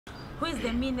Who is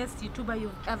the meanest YouTuber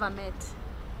you've ever met?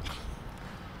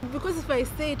 Because if I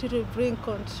say it, it will bring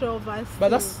controversy. But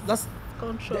that's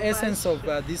the essence of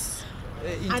this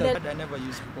internet. I never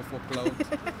use people for clout.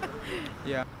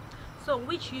 Yeah. So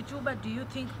which YouTuber do you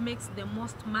think makes the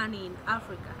most money in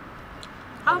Africa?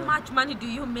 How much money do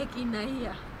you make in a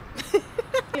year?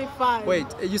 Wait,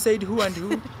 you said who and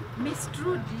who? Miss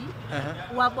Trudy,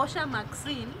 Wabosha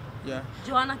Maxine,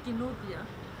 Joanna Kinubia.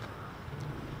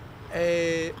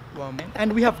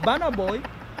 And we have Banner Boy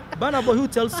who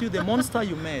tells you the monster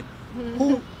you met,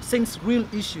 who sings real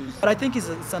issues. But I think it's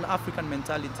an African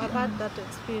mentality. I've had that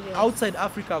experience. Outside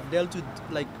Africa, I've dealt with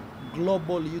like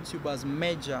global YouTubers,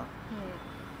 major.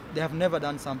 They have never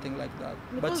done something like that.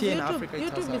 Because but here YouTube, in Africa,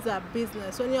 YouTube is a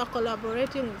business. When you're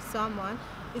collaborating with someone,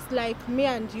 it's like me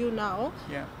and you now.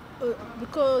 Yeah.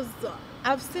 Because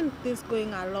I've seen this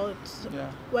going a lot.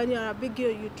 Yeah. When you're a big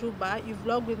YouTuber, you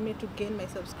vlog with me to gain my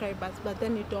subscribers, but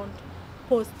then you don't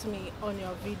post me on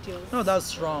your videos. No,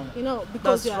 that's wrong. You know,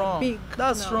 because that's you're wrong. big.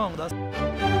 That's wrong.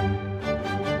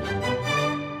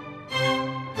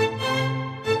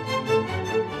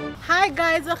 Hi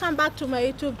guys, welcome back to my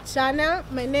YouTube channel.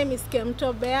 My name is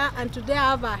Kemunto Bear, and today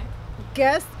I have a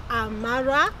guest,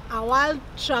 Marwa, a world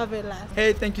traveler.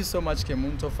 Hey, thank you so much,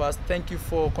 Kemunto. First, thank you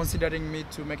for considering me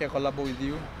to make a collab with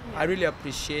you. I really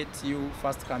appreciate you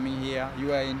first coming here.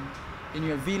 You are in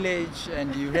your village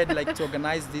and you had like to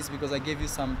organize this because I gave you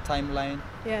some timeline.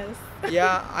 Yes.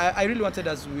 Yeah, I really wanted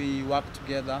us we work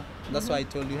together. That's why I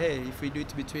told you, hey, if we do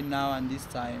it between now and this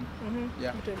time.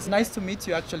 Yeah, it's nice to meet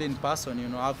you actually in person. You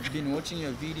know, I've been watching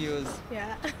your videos.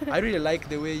 Yeah. I really like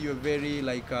the way you're very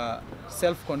like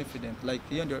self-confident. Like,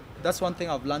 you know, that's one thing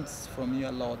I've learned from you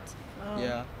a lot. Oh,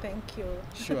 yeah. Thank you.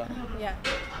 Sure. Yeah.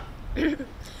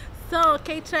 So,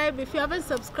 K-Tribe, if you haven't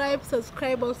subscribed,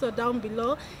 subscribe also down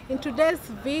below. In today's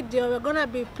video, we're gonna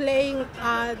be playing.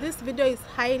 This video is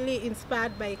highly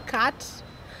inspired by cat.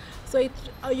 So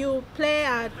you play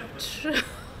a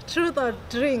truth or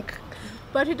drink,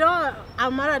 but you know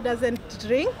Amara doesn't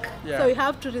drink, so we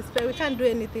have to respect. We can't do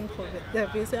anything for their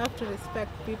views. So you have to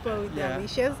respect people with their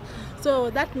wishes. So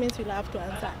that means we'll have to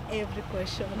answer every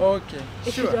question. Okay,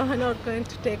 if sure. you're not going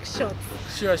to take shots.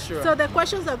 Sure, sure. So the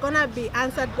questions are gonna be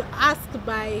asked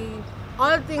by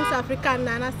all things African.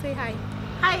 Nana, say hi.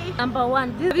 Hi. Number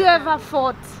one, have you ever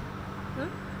fought?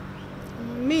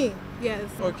 Me, yes.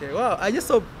 Okay, wow. I just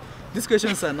hope these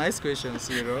questions are nice questions,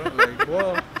 you know. Like,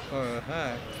 whoa.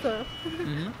 Hi. So.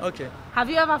 Okay. Have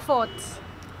you ever fought?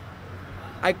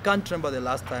 I can't remember the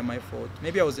last time I fought.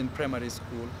 Maybe I was in primary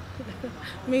school.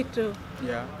 Me too.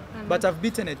 Yeah. But I've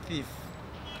beaten a thief.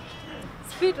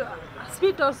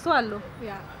 Spit or swallow?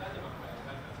 Yeah.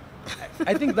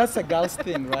 I think that's a girl's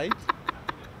thing, right?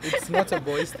 It's not a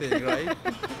boy's thing, right?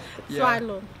 Yeah.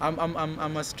 Swallow.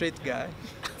 I'm a straight guy.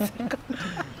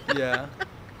 Yeah.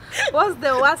 What's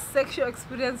the worst sexual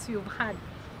experience you've had?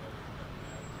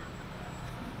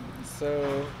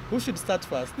 So, who should start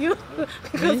first? You,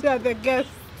 because you are the guest.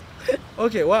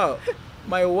 Okay, wow.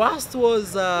 My worst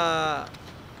was,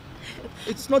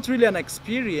 it's not really an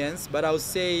experience, but I would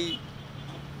say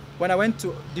when I went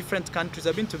to different countries,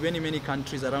 I've been to many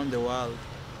countries around the world,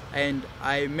 and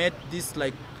I met this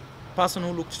like person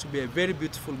who looked to be a very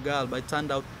beautiful girl, but it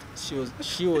turned out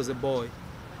she was a boy.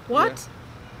 What? Yeah.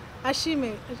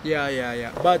 Ashime.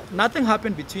 Yeah. But nothing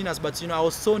happened between us. But you know, I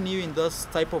was so new in those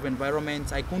type of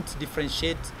environments. I couldn't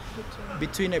differentiate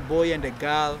between a boy and a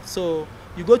girl. So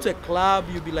you go to a club,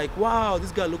 you'll be like, wow,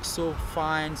 this girl looks so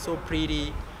fine, so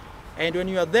pretty. And when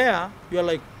you are there, you're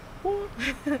like, what?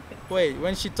 Wait,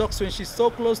 when she talks, when she's so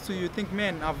close to you, you think,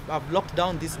 man, I've locked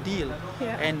down this deal.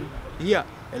 Yeah. And here,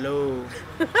 hello.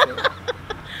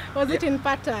 Was it in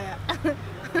Pattaya?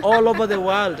 All over the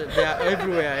world, they are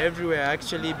everywhere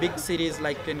actually. Big cities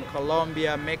like in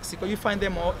Colombia, Mexico, you find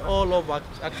them all over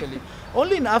actually.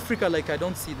 Only in Africa, like, I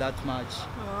don't see that much.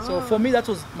 Oh. So for me, that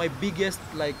was my biggest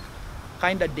like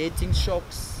kind of dating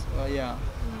shocks. Yeah.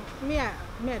 Me, I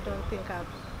don't think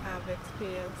I've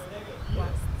experienced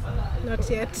worse. Not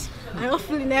yet. I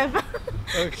hopefully never.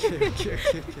 Okay.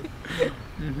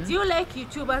 Do you like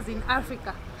YouTubers in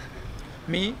Africa?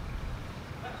 Me?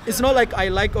 It's not like I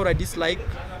like or I dislike.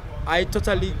 I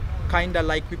totally kind of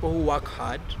like people who work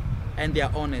hard and they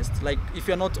are honest. Like, if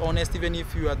you're not honest, even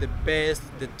if you are the best,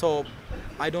 the top,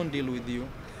 I don't deal with you.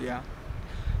 Yeah.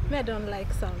 Me, I don't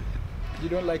like some. You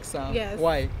don't like some? Yes.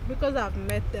 Why? Because I've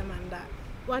met them and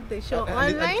what they show a little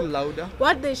online. Louder.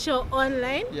 What they show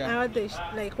online and what they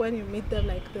like when you meet them,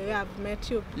 like the way I've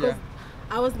met you. Because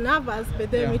I was nervous, but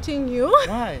they're meeting you.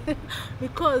 Why?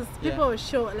 Because people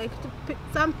show, like,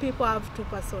 some people have two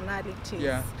personalities.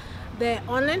 Yeah. the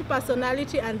online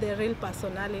personality and the real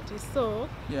personality. So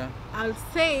Yeah. I'll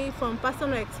say from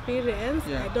personal experience,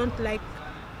 Yeah. I don't like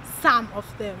some of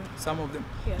them. Some of them.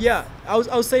 Yes. Yeah,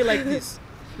 I'll say like this.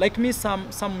 Like me, some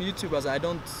YouTubers I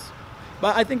don't,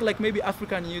 but I think like maybe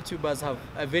African YouTubers have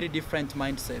a very different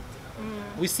mindset.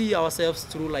 We see ourselves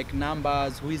through like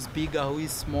numbers, who is bigger, who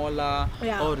is smaller,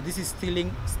 Yeah. or this is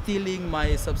stealing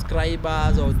my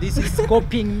subscribers, or this is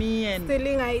copying me, and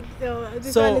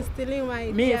This So, one is stealing my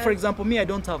me, ideas. for example, me, I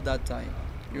don't have that time,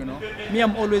 you know. Me,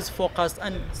 I'm always focused,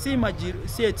 and see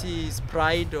it is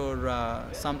pride or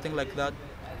something like that.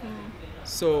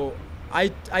 So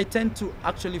I tend to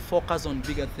actually focus on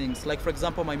bigger things. Like, for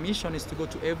example, my mission is to go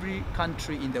to every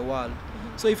country in the world.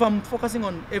 So if I'm focusing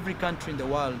on every country in the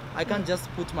world, I can't just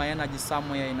put my energy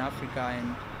somewhere in Africa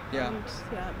and yeah. And,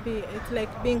 it's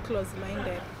like being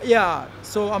close-minded. Yeah,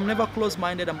 so I'm never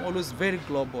close-minded. I'm always very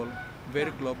global,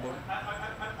 very global.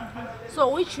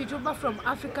 So which YouTuber from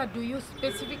Africa do you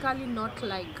specifically not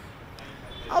like?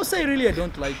 I'll say really I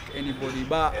don't like anybody,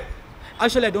 but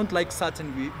actually I don't like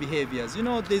certain behaviors. You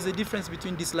know, there's a difference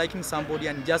between disliking somebody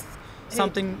and just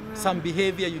some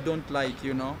behavior you don't like,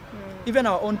 you know. Even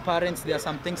our own parents, there are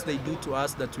some things they do to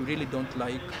us that we really don't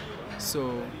like.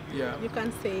 So, yeah. You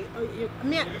can say,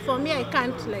 for me, I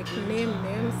can't like name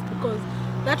names because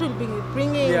that will be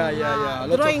bringing A lot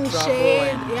of throwing trouble shade.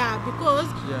 and- Yeah, because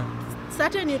Yeah.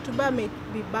 certain YouTuber may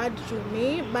be bad to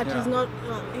me, but Yeah. he's not,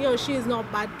 he or she is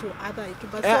not bad to other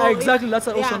YouTubers. Exactly, that's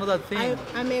also another thing.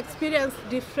 I may experience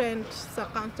different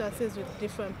circumstances with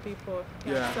different people.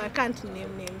 Yeah. So I can't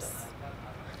name names.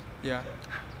 Yeah.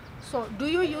 So do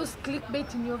you use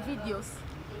clickbait in your videos?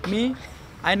 Me,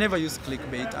 I never use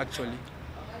clickbait actually.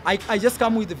 I just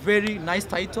come with very nice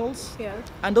titles. Yeah.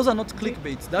 And those are not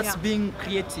clickbait. That's Yeah. being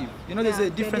creative. You know, there's Yeah, a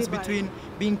difference delivery. between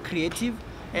being creative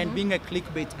and being a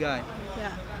clickbait guy. Yeah.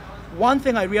 One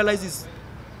thing I realize is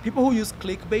people who use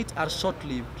clickbait are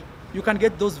short-lived. You can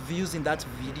get those views in that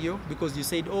video because you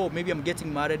said, oh, maybe I'm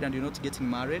getting married and you're not getting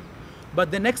married. But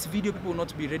the next video, people will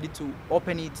not be ready to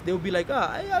open it. They will be like,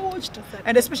 I watched. Exactly.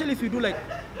 And especially if you do like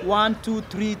 1, 2,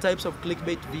 3 types of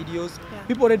clickbait videos, Yeah.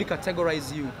 people already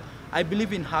categorize you. I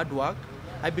believe in hard work.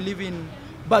 I believe in,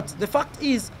 but the fact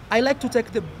is, I like to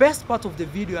take the best part of the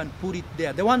video and put it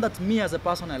there. The one that me as a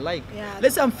person I like. Yeah.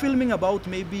 Let's say I'm filming about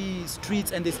maybe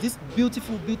streets and there's this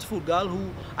beautiful, beautiful girl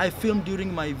who I filmed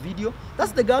during my video.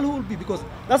 That's the girl who will be, because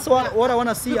that's what I want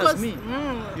to see Because, as me.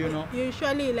 You know?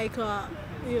 Usually, like,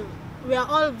 we are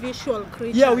all visual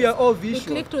creatures. Yeah, we are all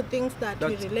visual. We click to things that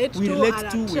we That relate we to, relate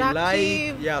are to, we attractive.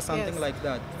 like, yeah, something Yes. like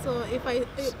that. So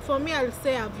for me, I'll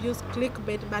say I've used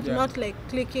clickbait, but Yeah. not like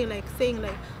clicking, like saying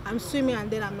like I'm swimming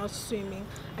and then I'm not swimming.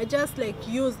 I just like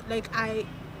use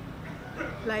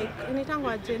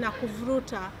inaitangwaje na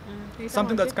kuvuruta.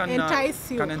 Something that can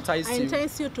entice you. can entice I you.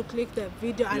 entice you to click the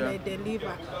video and Yeah. I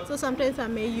deliver. So sometimes I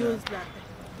may use that.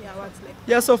 Yeah, what's like.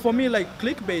 Yeah, so for me, like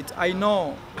clickbait, I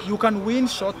know you can win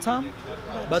short term,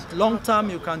 but long term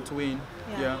you can't win.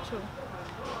 Yeah. True.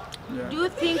 Yeah. Do you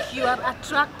think you are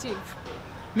attractive?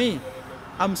 Me,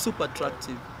 I'm super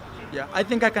attractive. Yeah, I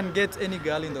think I can get any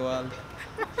girl in the world.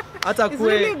 Hata It's kwe-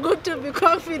 really good to be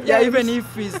confident. yeah, even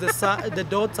if it's the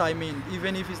daughter, I mean,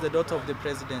 even if it's the daughter of the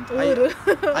president,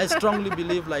 I strongly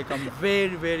believe like I'm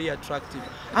very, very attractive.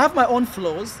 I have my own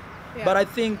flaws, Yeah. but I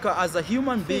think as a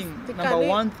human being, number Physically,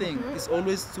 one thing is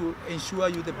always to ensure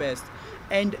you the best.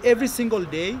 And every single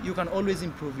day, you can always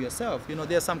improve yourself. You know,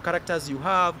 there are some characters you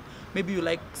have. Maybe you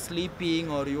like sleeping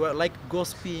or you like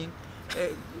gossiping.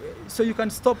 So you can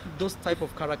stop those type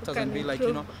of characters You and can be like,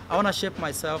 improve. I want to shape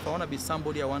myself. I want to be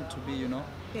somebody I want to be,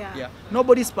 Yeah. Yeah.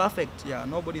 Nobody's perfect. Yeah,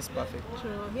 nobody's perfect.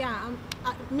 True. Yeah,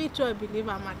 me too. I believe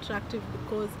I'm attractive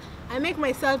because I make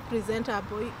myself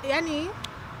presentable. Yani,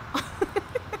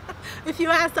 if you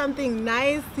wear something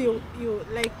nice, you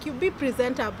be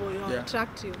presentable. You're Yeah.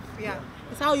 attractive. Yeah.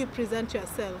 It's how you present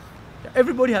yourself. Yeah,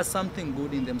 everybody has something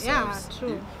good in themselves. Yeah,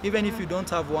 true. Even if you don't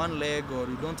have one leg or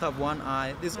you don't have one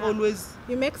eye, there's always.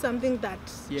 You make something that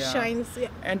Yeah. shines. Yeah.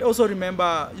 And also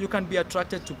remember, you can be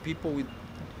attracted to people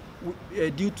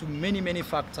due to many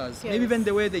factors. Maybe Yes. even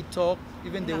the way they talk,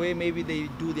 even the Yeah. way maybe they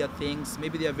do their things.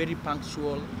 Maybe they are very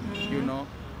punctual,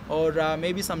 or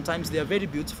maybe sometimes they are very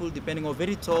beautiful, depending on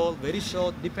very tall, very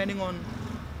short, depending on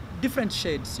different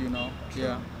shades.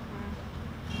 Yeah.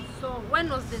 So when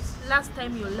was the last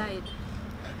time you lied?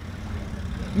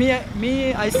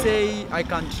 Me, I say I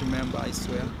can't remember, I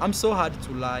swear. I'm so hard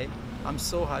to lie.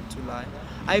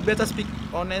 I better speak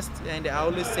honest, and I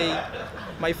always say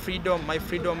my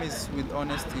freedom is with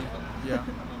honesty. Yeah.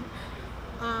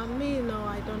 Me, no,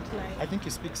 I don't lie. I think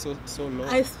you speak so low.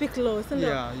 I speak low. So no.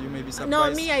 Yeah, you may be surprised.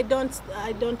 No, me, I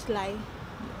don't lie.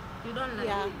 You don't like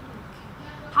Yeah. it?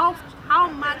 How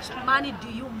much money do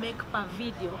you make per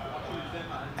video?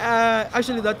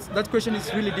 Actually, that question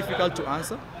is really difficult to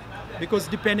answer because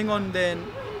depending on there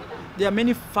are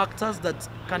many factors that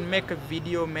can make a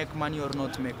video make money or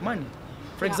not make money.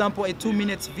 For Yeah. example, a 2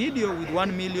 minutes video with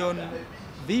 1 million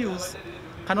views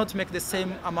cannot make the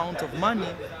same amount of money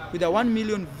with a 1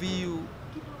 million view.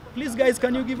 Please, guys,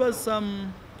 can you give us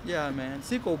some? Yeah, man,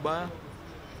 Sikoba.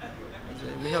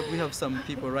 We have some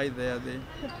people right there.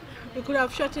 We could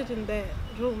have shot it in the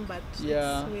room, but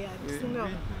Yeah. it's weird. we- So, we-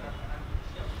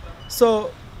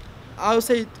 So, I would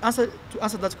say to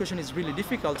answer that question is really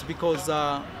difficult because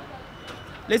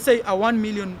let's say a 1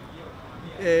 million,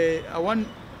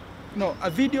 a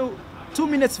video, 2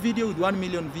 minutes video with 1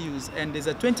 million views, and there's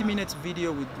a 20 minutes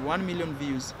video with 1 million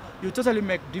views. You totally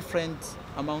make different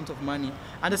amount of money.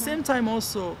 At the same time,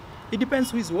 also, it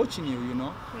depends who is watching you. You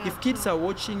know, Yeah, if kids are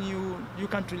watching you, you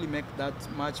can't really make that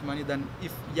much money than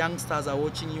if youngsters are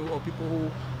watching you or people who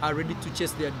are ready to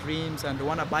chase their dreams and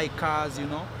want to buy cars. You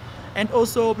know. And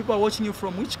also, people are watching you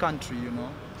from which country, you know?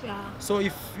 yeah. So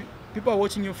if people are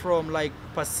watching you from like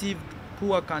perceived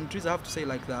poor countries, I have to say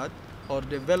like that, or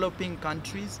developing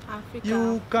countries, Africa,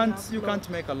 you can't yeah,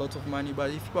 make a lot of money. But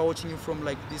if people are watching you from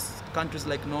like these countries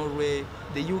like Norway,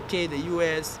 the UK, the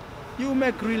US, you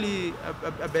make really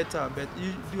a better.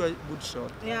 You do a good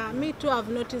shot. Yeah, me too. I've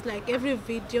noticed like every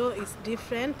video is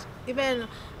different. Even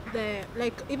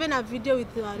a video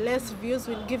with less views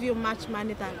will give you much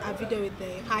money than a video with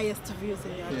the highest views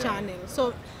in your Yeah. channel.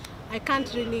 So I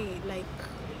can't really like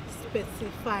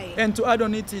specify. And to add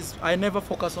on it is, I never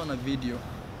focus on a video.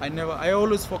 I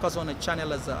always focus on a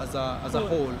channel as a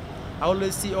whole. I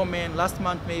always see, oh man, last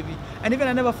month maybe. And even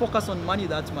I never focus on money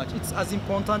that much. It's as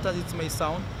important as it may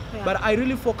sound. Yeah. But I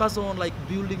really focus on like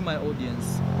building my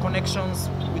audience, connections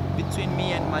between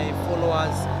me and my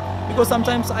followers. Because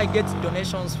sometimes I get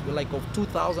donations like of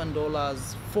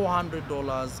 $2,000,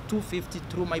 $400, $250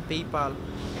 through my PayPal.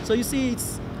 So you see,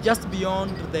 it's just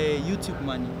beyond the YouTube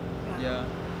money. Yeah.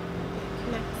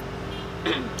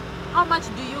 Next. How much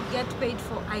do you get paid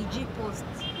for IG posts,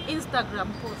 Instagram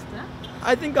posts? Eh?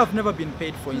 I think I've never been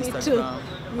paid for Me too. Instagram.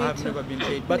 Me I've too. never been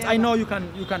paid, but I Never. know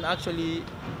you can actually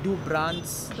do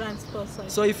brands. Brand sponsor.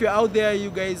 So if you're out there, you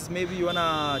guys, maybe you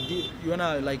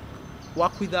wanna like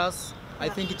work with us. I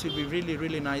Yeah. think it will be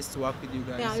really nice to work with you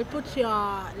guys. Yeah, I'll put your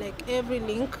like every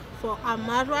link for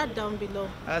Marwa down below.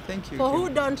 Thank you. For Kim. who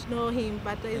don't know him,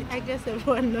 but I guess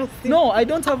everyone knows him. No, I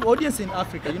don't have audience in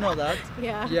Africa. You know that?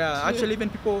 Yeah. Yeah. True. Actually, even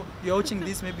people you're watching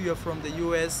this, maybe you're from the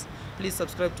US. Please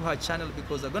subscribe to her channel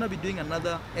because I'm gonna be doing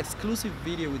another exclusive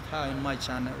video with her in my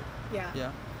channel. Yeah.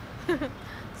 Yeah.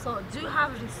 So do you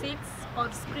have receipts or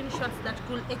screenshots that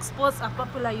could expose a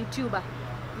popular YouTuber?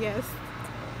 Yes.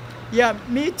 Yeah,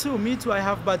 me too. I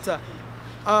have, but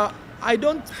I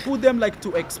don't put them like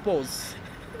to expose.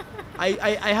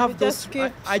 I have You those. just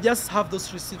keep- I just have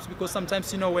those receipts because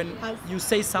sometimes when As- you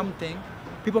say something,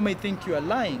 people may think you are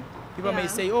lying. People may Yeah.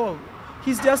 say, "Oh,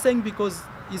 he's just saying because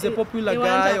he's a He- popular he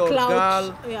wants guy a or clout."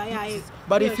 girl." Yeah.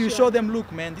 But Yeah, if you sure. show them,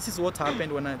 look, man, this is what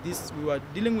happened when we were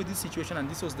dealing with this situation and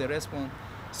this was the response.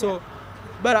 So,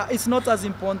 but it's not as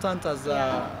important as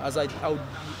I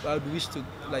would wish to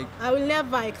like. I will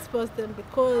never expose them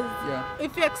because Yeah.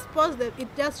 if you expose them, it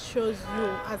just shows you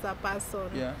as a person.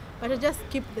 Yeah. But you just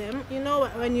keep them.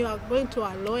 When you are going to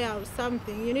a lawyer or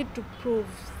something, you need to prove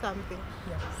something.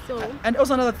 So And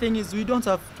also another thing is we don't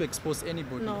have to expose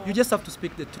anybody. No. You just have to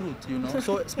speak the truth,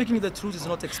 So speaking the truth is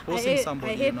not exposing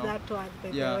somebody, I hate that word. By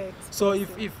the Yeah. way, So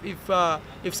exposing.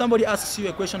 if somebody asks you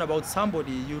a question about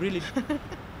somebody, you really,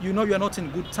 you're not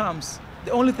in good terms.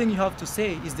 The only thing you have to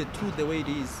say is the truth the way it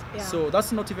is. Yeah. So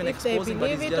that's not even if they exposing, but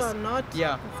believe it's it just or not,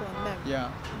 yeah, it's on them. yeah.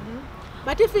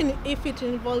 But if it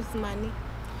involves money,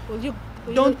 will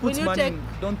Don't you put take? money.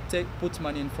 Put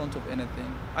money in front of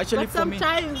anything. Actually, But for me,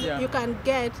 sometimes yeah. you can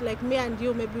get like me and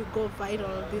you maybe go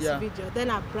viral this Yeah. video, then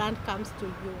a brand comes to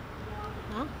you.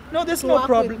 Huh? No, there's to no work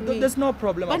problem. with me. There's no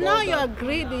problem But about now that. you are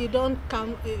greedy. You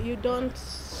don't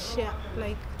share.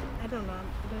 Like I don't know.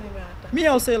 I don't even understand. Me,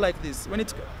 I'll say like this: when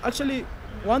it's actually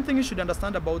one thing you should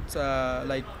understand about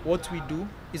like what we do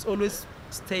is always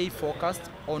stay focused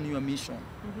on your mission.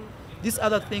 These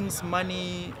other things,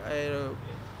 money,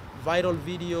 viral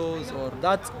videos, or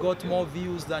that got more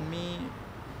views than me,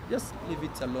 just leave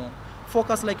it alone.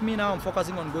 Focus like me now. I'm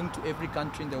focusing on going to every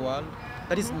country in the world.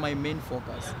 That is my main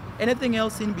focus. Anything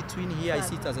else in between here, I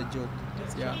see it as a joke.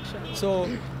 Yeah. So,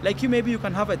 like you, maybe you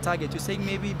can have a target. You're saying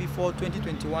maybe before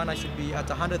 2021, I should be at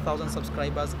 100,000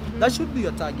 subscribers. That should be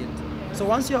your target. So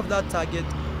once you have that target,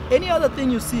 any other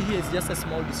thing you see here is just a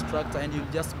small distractor, and you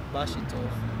just bash it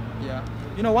off. Yeah.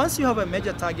 You know, once you have a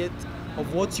major target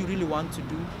of what you really want to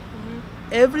do,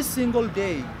 every single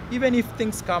day, even if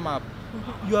things come up,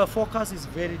 your focus is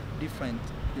very different,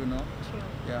 you know? Sure.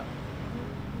 Yeah.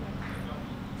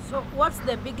 So what's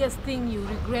the biggest thing you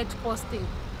regret posting?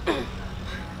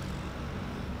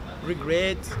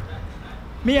 Regret?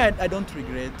 Me, I don't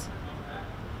regret.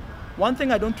 One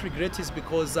thing I don't regret is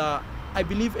because I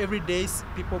believe every day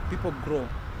people grow.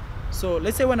 So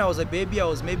let's say when I was a baby, I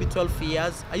was maybe 12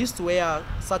 years, I used to wear a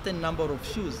certain number of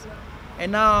shoes.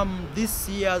 And now this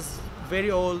year's very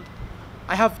old,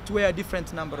 I have to wear a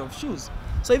different number of shoes.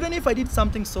 So even if I did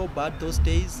something so bad those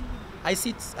days, I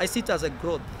see it as a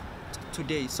growth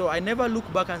today. So I never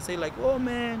look back and say like, oh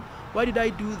man, why did I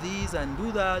do this and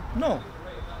do that? No.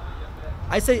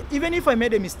 I say, even if I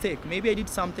made a mistake, maybe I did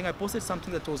something, I posted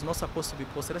something that was not supposed to be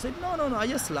posted. I said, no, I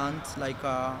just learned like,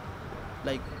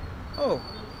 oh,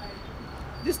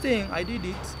 this thing, I did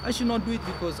it. I should not do it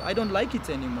because I don't like it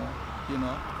anymore, you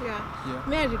know? Yeah.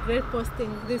 May I regret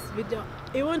posting this video?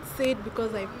 I won't say it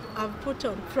because I've put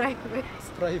on private.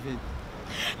 Private.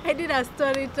 I did a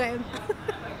story time.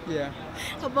 Yeah.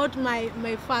 About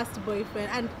my first boyfriend,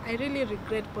 and I really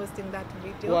regret posting that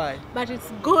video. Why? But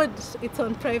it's good it's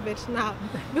on private now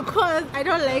because I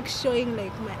don't like showing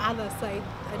like my other side.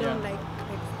 I don't like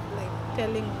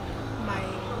telling my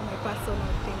personal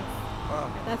things.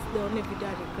 Wow. That's the only video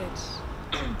I regret.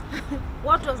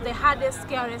 What was the hardest,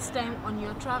 scariest time on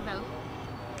your travel?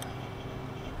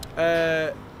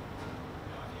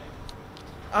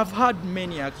 I've had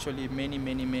many actually,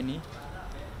 many.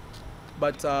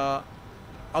 But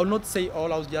I'll not say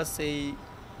all, I'll just say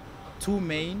two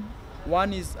main.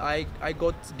 One is I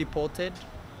got deported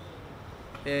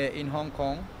in Hong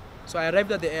Kong. So I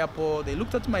arrived at the airport, they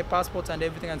looked at my passport and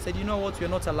everything and said, you know what, we're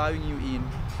not allowing you in.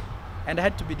 And I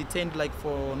had to be detained like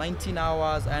for 19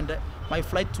 hours and my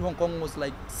flight to Hong Kong was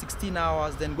like 16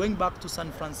 hours. Then going back to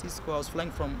San Francisco, I was flying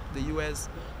from the US.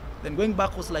 Then going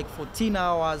back was like 14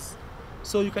 hours.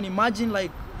 So you can imagine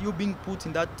like you being put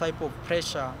in that type of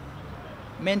pressure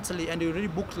mentally, and you already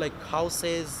booked like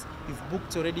houses, you've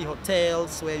booked already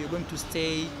hotels where you're going to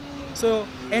stay. So,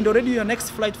 and already your next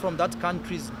flight from that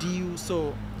country is due.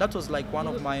 So that was like one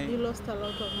of my... You lost a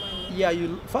lot of money. Yeah,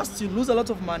 first you lose a lot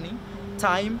of money,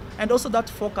 time, and also that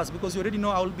focus, because you already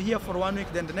know I'll be here for 1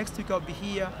 week, then the next week I'll be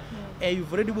here, and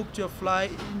you've already booked your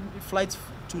flights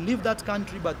to leave that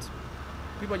country, but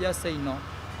people just say no.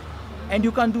 And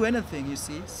you can't do anything, you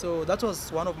see. So that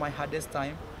was one of my hardest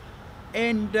time.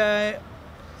 And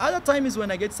other time is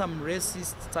when I get some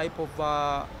racist type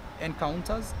of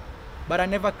encounters, but I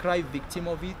never cry victim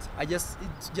of it. It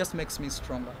just makes me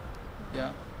stronger.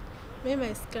 Yeah. Maybe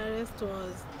my scariest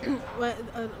was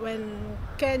when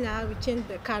Kenya, we changed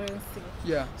the currency.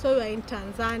 Yeah. So we were in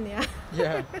Tanzania.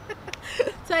 Yeah.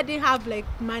 So I didn't have like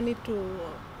money to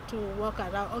walk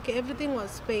around. Okay, everything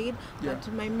was paid,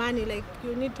 but my money, like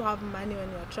you need to have money when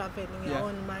you're traveling, your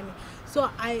own money. So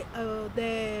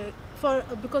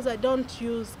because I don't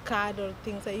use card or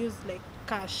things, I use like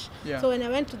cash. So when I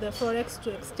went to the Forex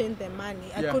to exchange the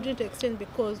money, I couldn't exchange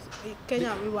because in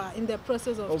Kenya we were in the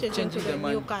process of changing to the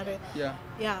new currency.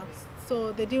 Yeah.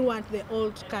 So they didn't want the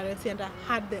old currency, and I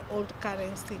had the old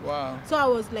currency. Wow. So I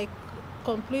was like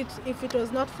complete. If it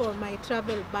was not for my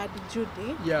travel buddy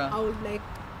Judy, I would like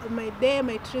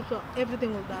my trip,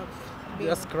 everything would have been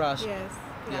just crashed. Yes.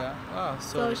 Yeah. Wow.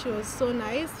 So she was so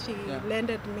nice. She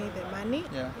lended me the money.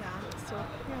 So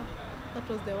that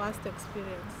was the worst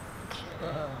experience.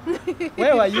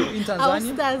 Where were you in Tanzania? I was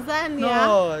Tanzania.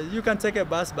 No, you can take a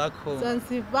bus back home.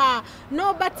 Zanzibar.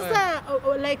 No, but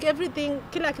like everything,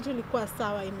 kila kitu ilikuwa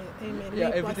sawa Yeah,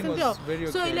 everything was very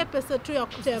okay. So ile pesa tu ya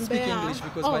kutembea. Speak English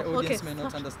because my audience may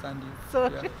not understand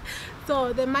you.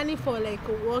 So the money for like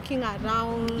walking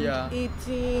around,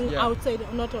 eating outside,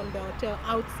 not on the hotel,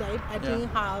 outside, I didn't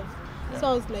have. So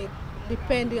I was like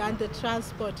depending on the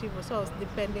transport, so I was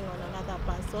depending on another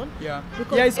person. Yeah,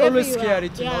 it's always scary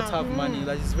to not have money.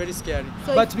 That is very scary.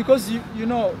 So but because you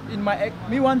know, in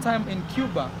me one time in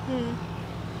Cuba,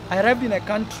 I arrived in a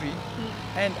country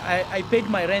and I paid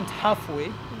my rent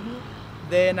halfway.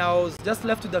 Then I was just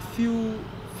left with a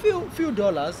few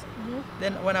dollars.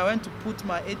 Then when I went to put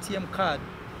my ATM card,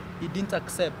 it didn't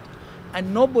accept,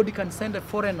 and nobody can send a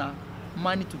foreigner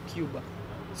money to Cuba.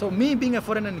 So me being a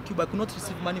foreigner in Cuba, I could not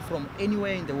receive money from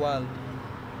anywhere in the world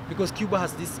because Cuba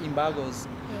has these embargoes.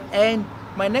 And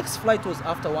my next flight was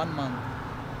after 1 month.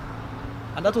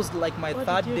 And that was like my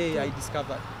third day I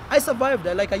discovered. I survived.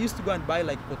 I used to go and buy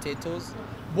like potatoes,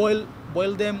 boil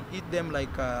them, eat them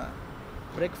like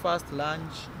breakfast,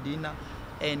 lunch, dinner.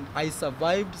 And I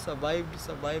survived.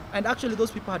 And actually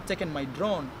those people had taken my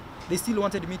drone. They still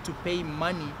wanted me to pay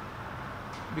money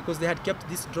because they had kept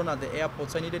this drone at the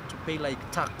airport, so I needed to pay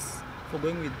like tax for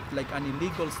going with like an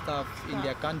illegal stuff in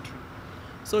their country.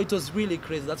 So it was really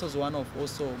crazy. That was one of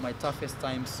also my toughest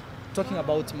times talking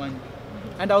about money.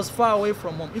 And I was far away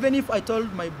from home. Even if I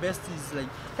told my besties like,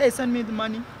 hey, send me the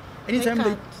money,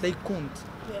 anytime they couldn't.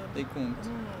 Yeah. They couldn't.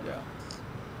 Yeah.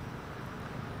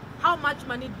 How much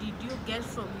money did you get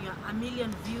from your 1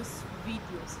 million views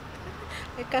videos?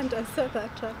 I can't answer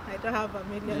that one. I don't have 1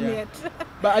 million yet.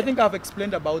 But I think I've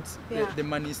explained about Yeah. the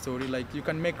money story. Like you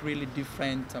can make really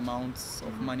different amounts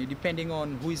of money depending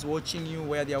on who is watching you,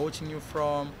 where they are watching you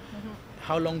from,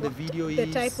 how long the video The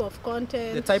is. type of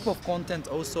content. The type of content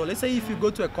also. Let's say if you go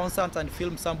to a concert and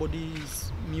film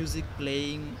somebody's music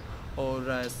playing or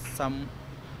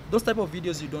those type of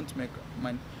videos, you don't make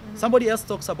money. Somebody else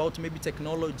talks about maybe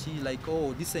technology, like,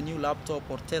 oh, this is a new laptop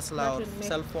or Tesla That or will make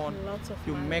cell phone. lots of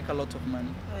You money. make a lot of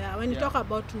money. Yeah, when you talk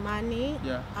about money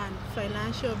Yeah. and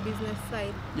financial business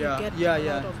side, Yeah, you get yeah, a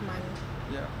yeah. lot of money.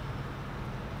 Yeah.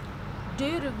 Do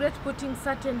you regret putting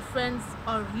certain friends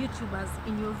or YouTubers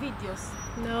in your videos?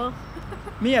 No.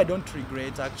 Me, I don't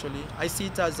regret actually. I see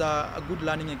it as a good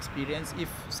learning experience. If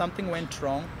something went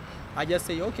wrong, I just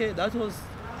say, okay, that was,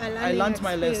 I learned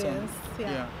my lesson.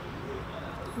 Yeah.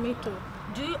 Me too.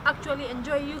 Do you actually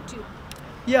enjoy YouTube?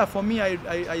 Yeah, for me, I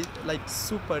like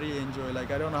super really enjoy. Like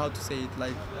I don't know how to say it.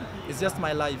 Like it's just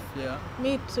my life. Yeah.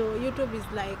 Me too.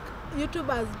 YouTube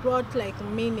has brought like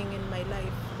meaning in my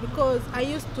life because I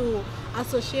used to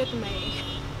associate my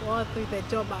worth with the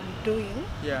job I'm doing.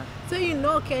 Yeah. So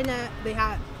Kenya, they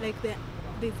have like this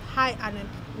high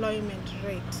unemployment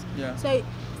rate. Yeah.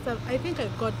 So I think I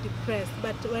got depressed,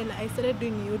 but when I started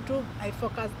doing YouTube, I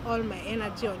focused all my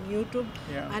energy on YouTube,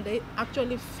 and I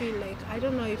actually feel like, I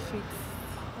don't know if it's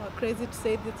crazy to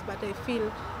say this, but I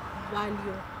feel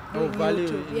value. Value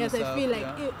YouTube. in Yes, yourself, I feel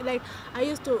like like I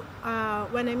used to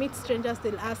when I meet strangers,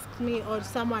 they'll ask me, or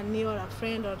someone new or a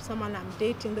friend or someone I'm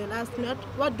dating, they'll ask me,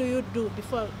 what do you do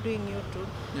before doing YouTube?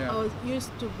 Yeah. I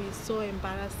used to be so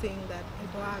embarrassing that I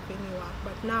don't have any work,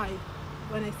 but now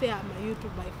when I say I'm a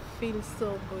YouTuber, I feel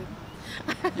so good.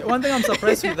 One thing I'm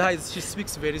surprised with her is she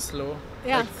speaks very slow.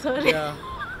 Yeah, like, sorry. Yeah.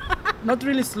 Not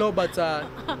really slow, but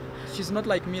she's not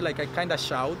like me. Like I kind of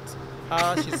shout.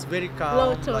 She's very calm.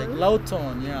 Low tone. Like low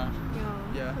tone. Yeah.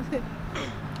 Yeah.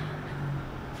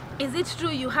 Is it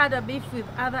true you had a beef with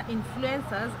other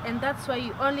influencers and that's why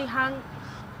you only hang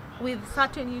with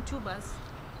certain YouTubers?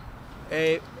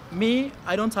 Me,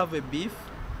 I don't have a beef.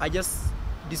 I just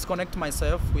disconnect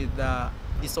myself with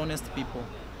dishonest people.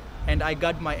 And I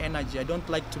guard my energy. I don't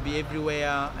like to be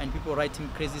everywhere and people writing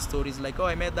crazy stories like, oh,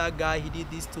 I met that guy, he did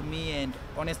this to me, and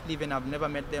honestly, even I've never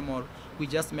met them, or we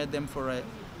just met them for a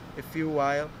few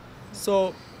while.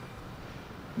 So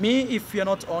me, if you're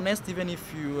not honest, even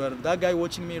if you are that guy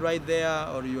watching me right there,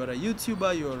 or you're a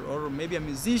YouTuber, or maybe a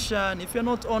musician, if you're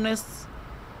not honest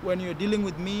when you're dealing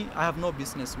with me, I have no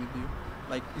business with you.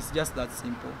 Like, it's just that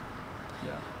simple.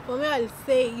 Yeah. For me, I'll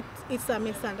say it's a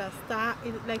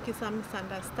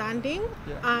misunderstanding.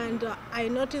 Yeah. And I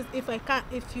notice if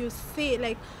you see,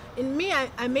 like in me,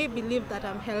 I may believe that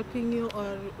I'm helping you,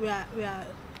 or we are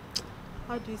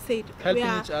how do you say it?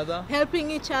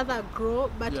 Helping each other grow.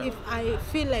 But if I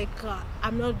feel like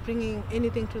I'm not bringing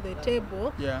anything to the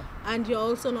table, and you're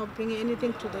also not bringing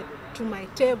anything to my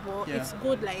table, it's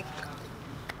good. Like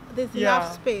there's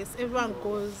enough space. Everyone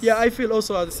goes. Yeah, I feel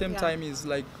also at the same time is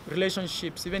like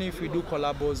relationships. Even if we do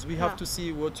collabos, we have to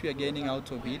see what we are gaining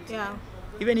out of it. Yeah.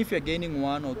 Even if you're gaining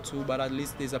one or two, but at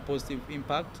least there's a positive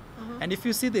impact. And if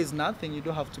you see there's nothing, you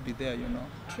don't have to be there, you know.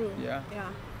 True. Yeah. Yeah.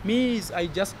 Me, I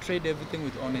just trade everything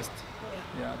with honesty.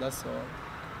 Yeah, that's all.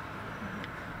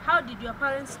 How did your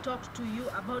parents talk to you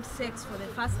about sex for the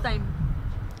first time?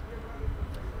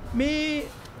 Me,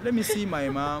 let me see my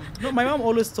mom. No, my mom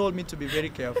always told me to be very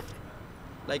careful.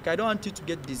 Like, I don't want you to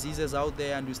get diseases out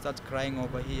there and you start crying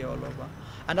over here, all over.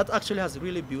 And that actually has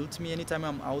really built me. Anytime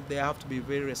I'm out there, I have to be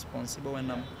very responsible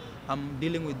when I'm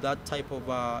dealing with that type of,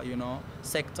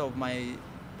 sector of my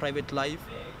private life.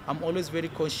 I'm always very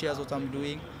conscious what I'm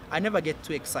doing. I never get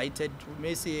too excited.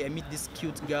 Maybe say I meet this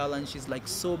cute girl and she's like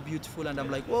so beautiful and I'm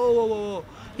like, whoa, whoa, whoa, whoa.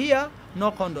 Here,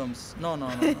 no condoms. No.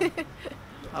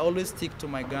 I always stick to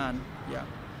my gun. Yeah.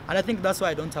 And I think that's why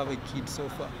I don't have a kid so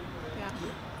far. Yeah.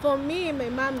 For me, my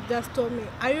mom just told me,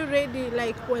 are you ready,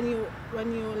 like when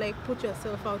you like put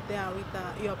yourself out there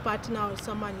with your partner or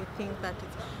someone you think that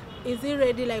is he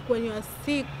ready, like when you are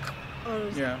sick,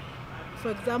 or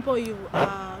for example you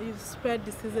spread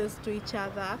diseases to each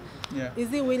other, is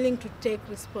he willing to take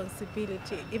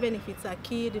responsibility, even if it's a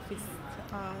kid, if it's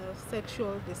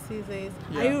sexual diseases.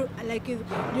 Yeah. Are you like? Do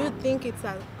you think it's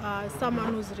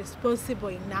someone who's responsible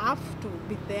enough to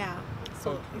be there?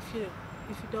 So if you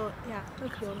don't, yeah,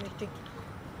 that's the only thing.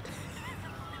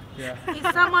 Yeah.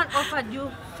 If someone offered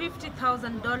you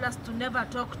 $50,000 to never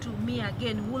talk to me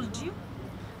again, would you?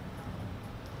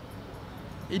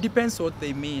 It depends what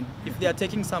they mean. If they are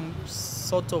taking some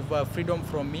sort of freedom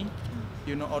from me,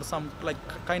 you know, or some like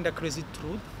kind of crazy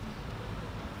truth,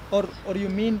 or you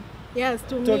mean Yes,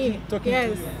 to talking me. to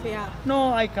Yes, you? yeah.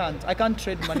 No, I can't. I can't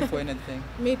trade money for anything.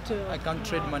 Me too. I can't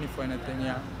trade money for anything.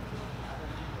 Yeah.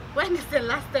 When is the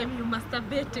last time you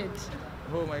masturbated?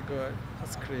 Oh my God,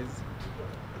 that's crazy.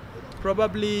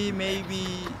 Probably maybe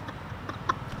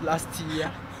last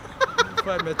year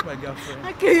before I met my girlfriend.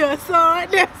 Okay, you're so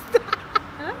honest.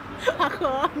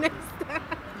 Honest.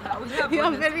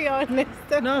 You're very honest.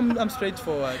 No, I'm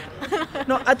straightforward.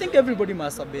 No, I think everybody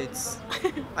masturbates.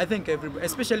 I think everybody,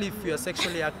 especially if you're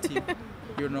sexually active,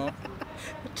 you know.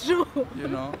 True. You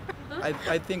know,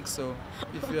 I think so.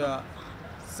 If you are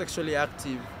sexually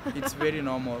active, it's very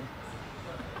normal.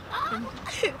 And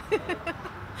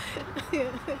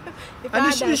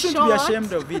you shouldn't be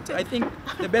ashamed of it. I think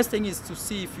the best thing is to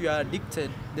see if you are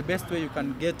addicted, the best way you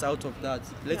can get out of that.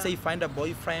 Let's say find a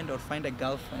boyfriend or find a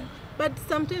girlfriend. But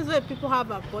sometimes when people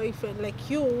have a boyfriend, like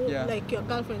you, Yeah. like your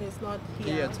girlfriend is not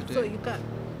here, today. so you can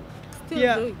still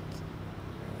Yeah. do it.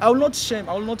 I will not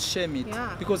shame it,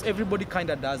 Yeah. because everybody kind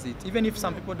of does it, even if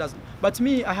some people doesn't. But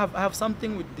me, I have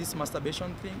something with this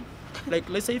masturbation thing. Like,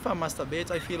 let's say if I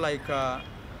masturbate, I feel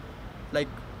like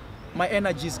my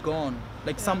energy is gone.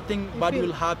 Like something bad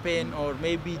will happen, or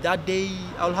maybe that day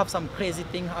I'll have some crazy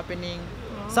thing happening.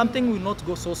 Something will not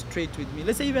go so straight with me.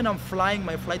 Let's say even I'm flying,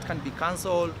 my flight can be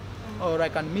cancelled, or I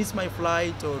can miss my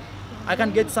flight, or I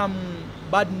can get some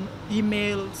bad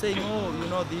email saying, oh, you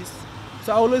know this.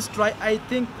 So I always try, I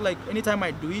think like anytime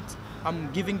I do it,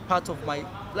 I'm giving part of my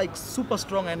like super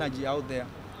strong energy out there.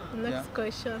 Next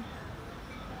question.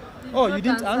 Oh, you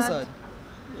didn't answer.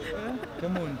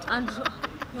 Kemunto. And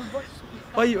your voice.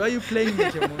 Why you playing me,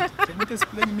 Kemunto? Kemunto is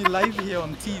playing me live here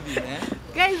on TV, eh?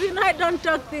 Guys, you know I don't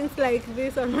talk things like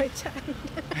this on my channel.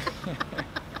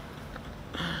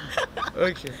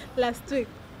 Okay. Last week.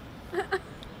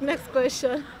 Next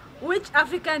question. Which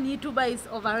African YouTuber is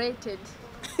overrated?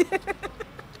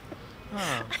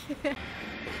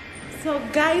 So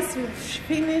guys, we've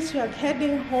finished. We are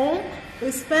heading home.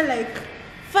 We spent like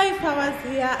 5 hours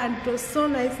here, and it was so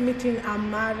nice meeting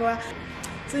Marwa.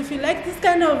 So if you like this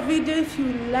kind of video, if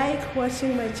you like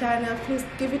watching my channel, please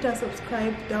give it a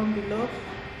subscribe down below.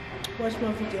 Watch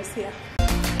more videos here.